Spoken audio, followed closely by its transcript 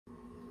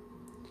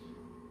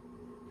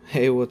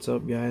Hey, what's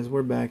up guys?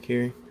 We're back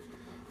here.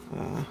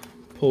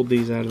 Pulled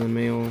these out of the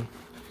mail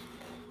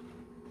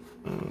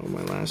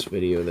my last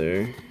video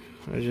there.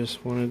 I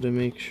just wanted to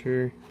make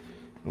sure,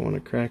 I want to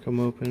crack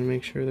them open and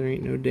make sure there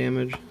ain't no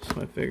damage,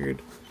 so I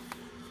figured.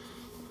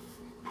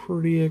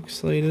 Pretty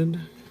excited.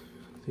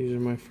 These are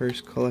my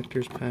first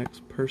collector's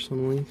packs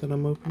personally that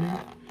I'm opening,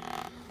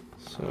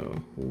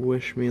 so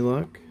wish me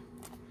luck.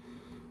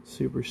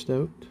 Super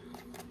stoked.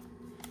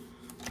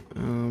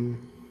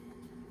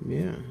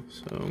 Yeah,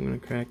 so I'm gonna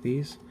crack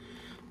these.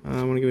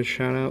 I want to give a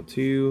shout out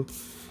to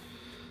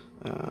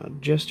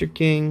Jester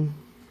King.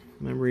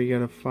 Remember, you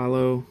gotta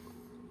follow,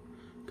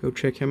 go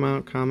check him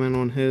out, comment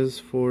on his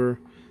for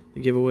the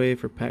giveaway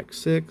for pack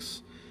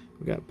 6.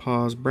 We got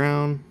Pause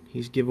Brown,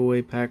 he's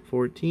giveaway pack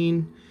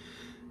 14,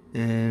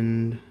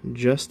 and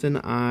Justin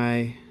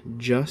I,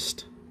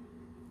 just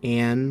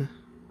an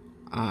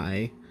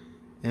I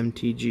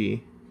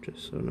MTG,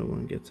 just so no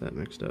one gets that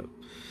mixed up.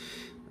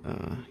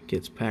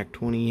 Gets pack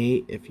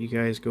 28 if you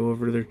guys go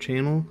over to their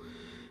channel.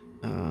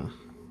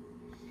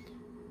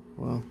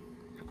 Well,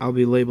 I'll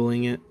be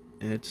labeling it.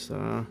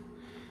 It'll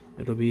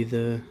be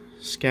the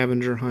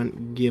scavenger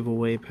hunt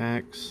giveaway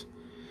packs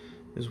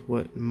is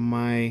what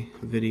my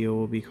video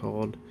will be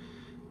called,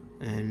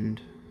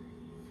 and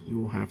you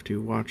will have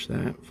to watch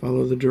that,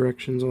 follow the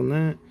directions on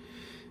that,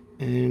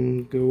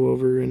 and go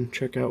over and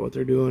check out what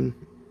they're doing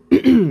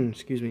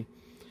excuse me,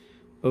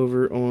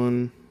 over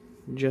on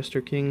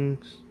Jester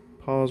King's,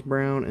 Pause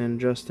Brown, and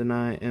Justin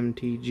I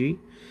MTG.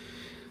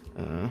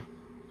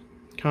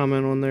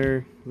 Comment on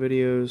their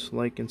videos,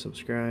 like and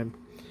subscribe.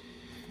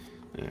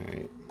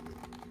 Alright,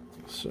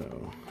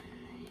 so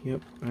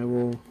yep, I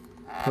will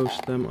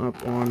post them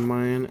up on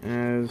mine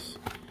as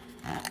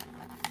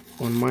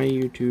on my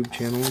YouTube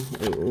channel.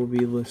 It will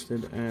be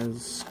listed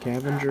as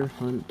Scavenger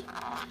Hunt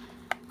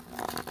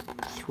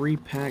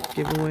 3-pack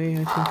giveaway,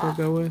 I think I'll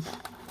go with.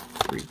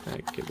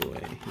 3-pack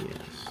giveaway,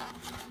 yes.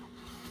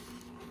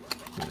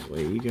 That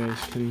way you guys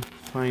can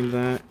find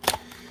that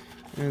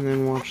and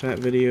then watch that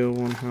video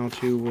on how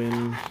to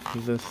win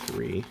the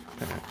 3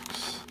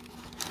 packs.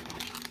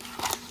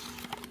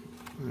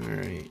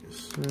 Alright,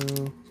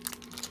 so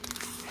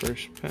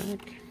first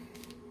pack.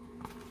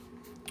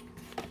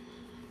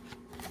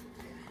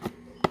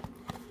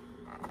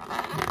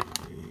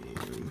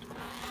 And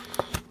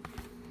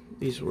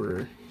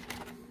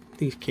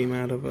these came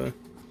out of a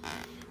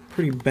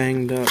pretty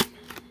banged up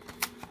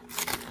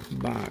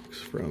box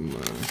from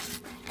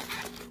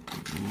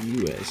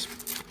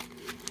USPS,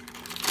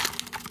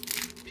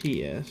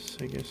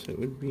 I guess it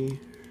would be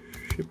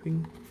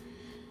shipping.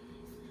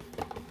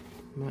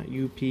 Not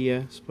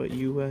UPS, but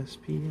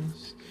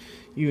USPS.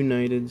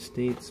 United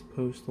States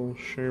Postal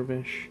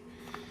Service.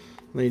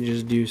 They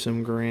just do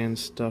some grand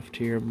stuff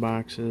to your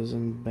boxes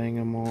and bang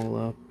them all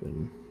up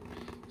and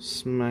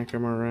smack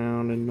them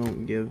around and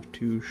don't give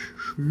two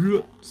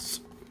shits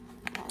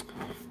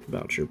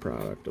about your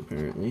product,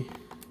 apparently.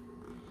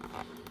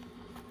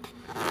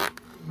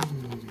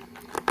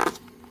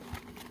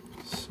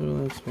 So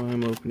that's why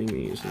I'm opening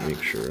these, to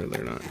make sure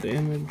they're not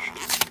damaged.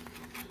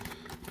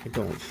 I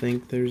don't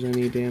think there's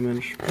any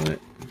damage, but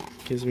it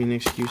gives me an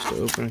excuse to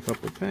open a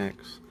couple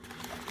packs.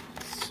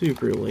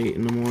 Super late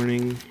in the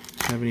morning,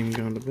 haven't even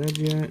gone to bed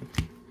yet.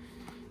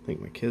 I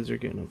think my kids are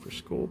getting up for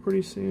school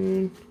pretty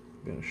soon.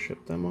 Gotta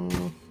ship them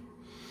off.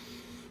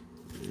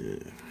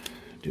 Yeah,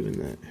 doing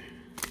that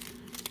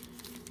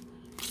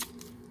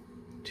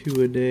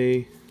 2 a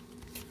day,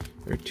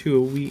 or 2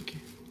 a week.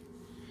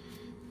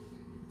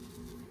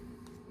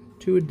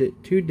 2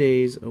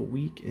 days a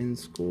week in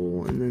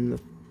school, and then the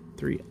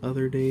 3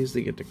 other days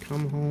they get to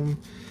come home.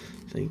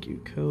 Thank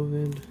you,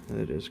 COVID.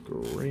 That is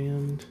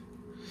grand.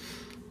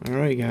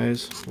 Alright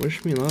guys,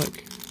 wish me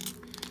luck.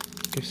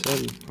 Like I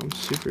said, I'm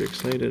super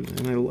excited,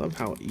 and I love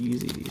how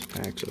easy these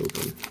packs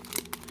open.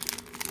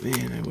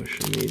 Man, I wish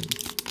I made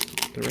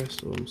the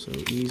rest of them so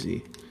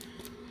easy.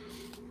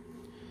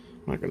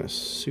 I'm not gonna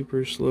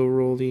super slow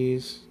roll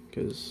these,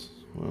 because,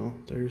 well,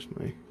 there's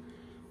my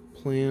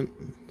plant.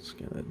 It's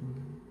got a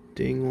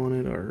ding on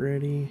it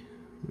already.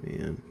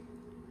 Man.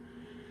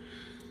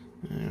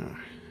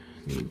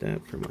 Need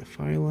that for my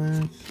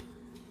Phylath.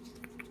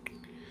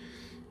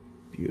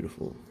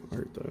 Beautiful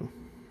art though.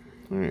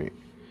 Alright.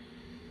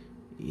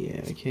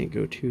 Yeah, I can't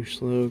go too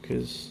slow,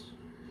 because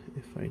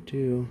if I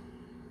do,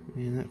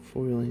 man, that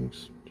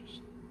foiling's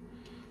just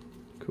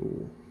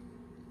cool.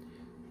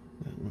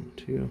 That one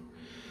too.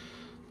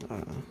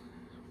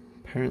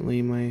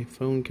 Apparently my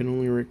phone can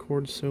only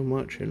record so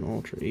much in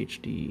Ultra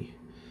HD.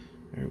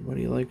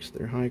 Everybody likes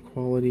their high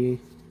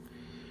quality.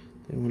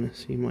 They want to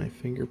see my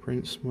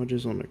fingerprint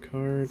smudges on the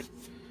card.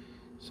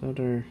 So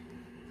we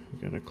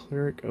got a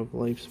Cleric of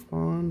Life's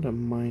Bond, a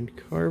Mind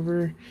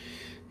Carver.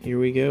 Here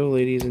we go,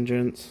 ladies and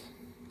gents.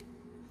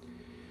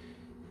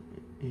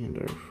 And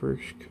our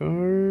first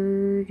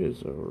card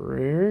is a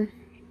rare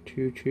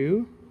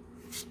 2/2.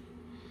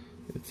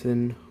 It's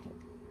in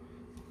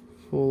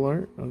full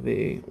art of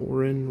a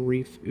Oran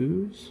Reef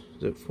Ooze.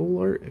 Is it full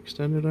art,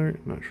 extended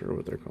art? Not sure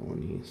what they're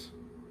calling these.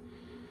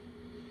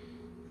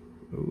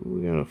 Ooh,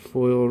 we got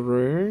Foil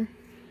rare.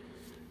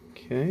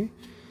 Okay.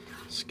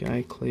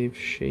 Skyclave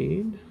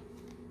Shade.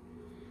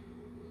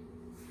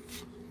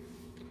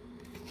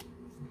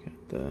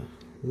 Got the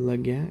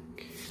Lagak.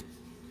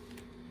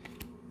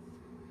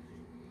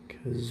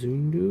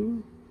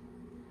 Kazandu.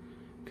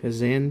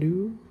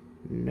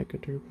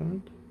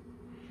 Necaturpod.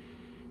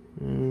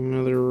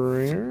 Another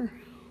rare.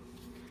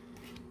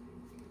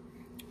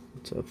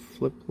 It's a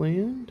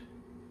Flipland.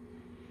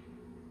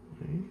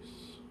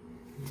 Nice.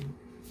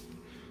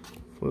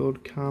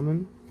 Foiled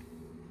common.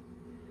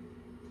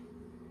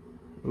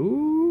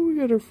 Ooh, we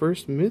got our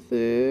first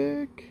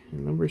mythic.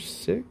 Number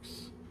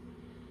 6.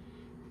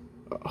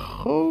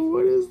 Oh,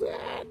 what is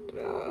that?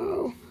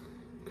 Oh,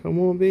 come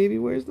on, baby.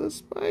 Where's the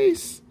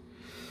spice?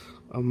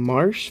 A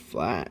Marsh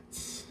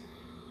Flats.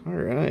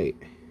 Alright.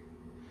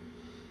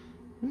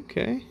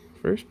 Okay.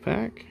 First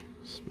pack.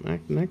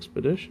 Smacked an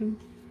Expedition.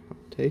 I'll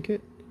take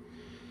it.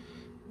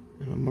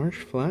 And a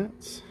Marsh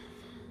Flats.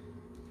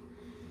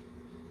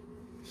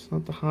 It's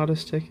not the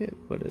hottest ticket,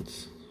 but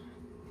it's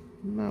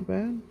not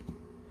bad,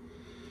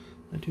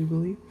 I do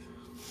believe.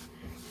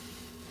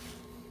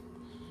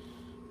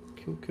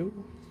 Cool, cool.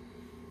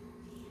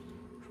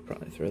 Should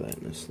probably throw that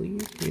in a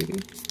sleeve, maybe.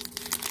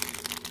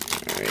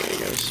 Alright, I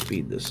gotta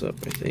speed this up,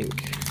 I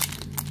think.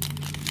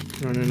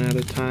 Running out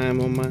of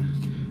time on my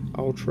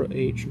Ultra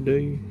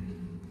HD.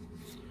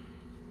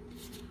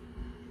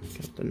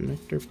 Got the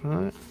Nectar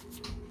Pot.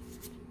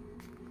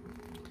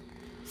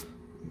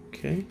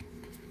 Okay.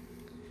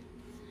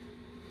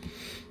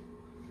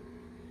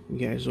 You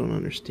guys don't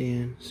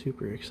understand.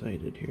 Super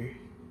excited here.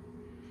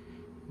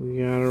 We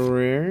got a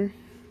rare.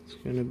 It's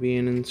gonna be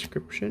an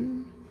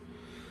inscription.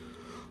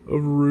 A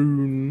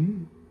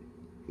rune.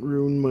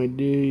 Ruin my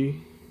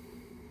day.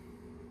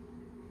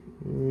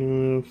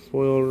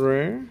 Foil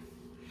rare.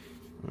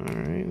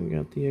 Alright, we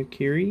got the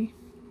Akiri.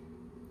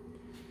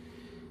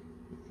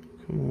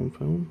 Come on,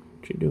 phone.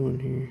 What you doing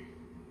here?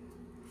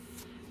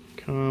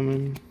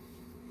 Common.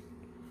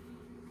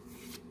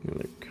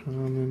 Another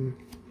common.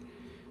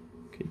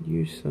 Could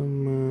use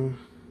some,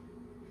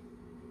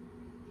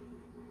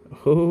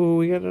 Oh,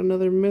 we got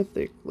another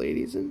mythic,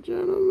 ladies and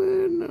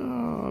gentlemen.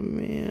 Oh,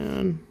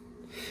 man.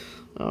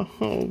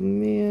 Oh,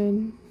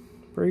 man.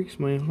 Breaks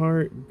my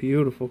heart.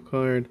 Beautiful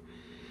card.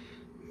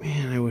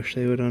 Man, I wish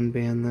they would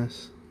unban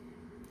this.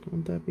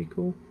 Wouldn't that be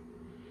cool?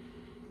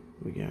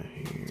 We got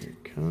here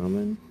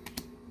common.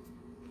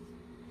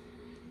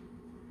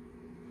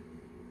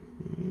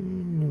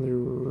 Another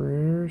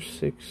rare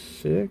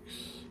 6/6.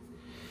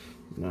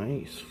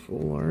 Nice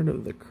full art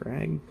of the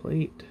Crag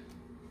Plate.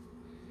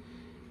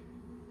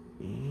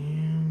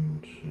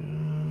 And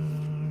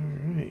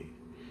alright.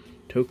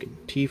 Token.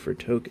 T for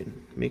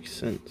token. Makes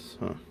sense,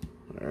 huh?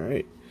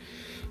 Alright.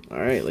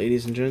 Alright,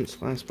 ladies and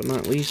gents, last but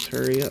not least,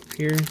 hurry up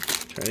here.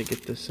 Try to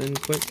get this in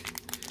quick.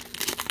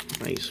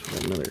 Nice, we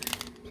got another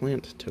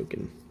plant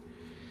token.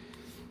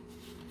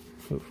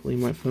 Hopefully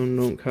my phone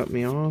don't cut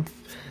me off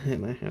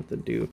and I have to do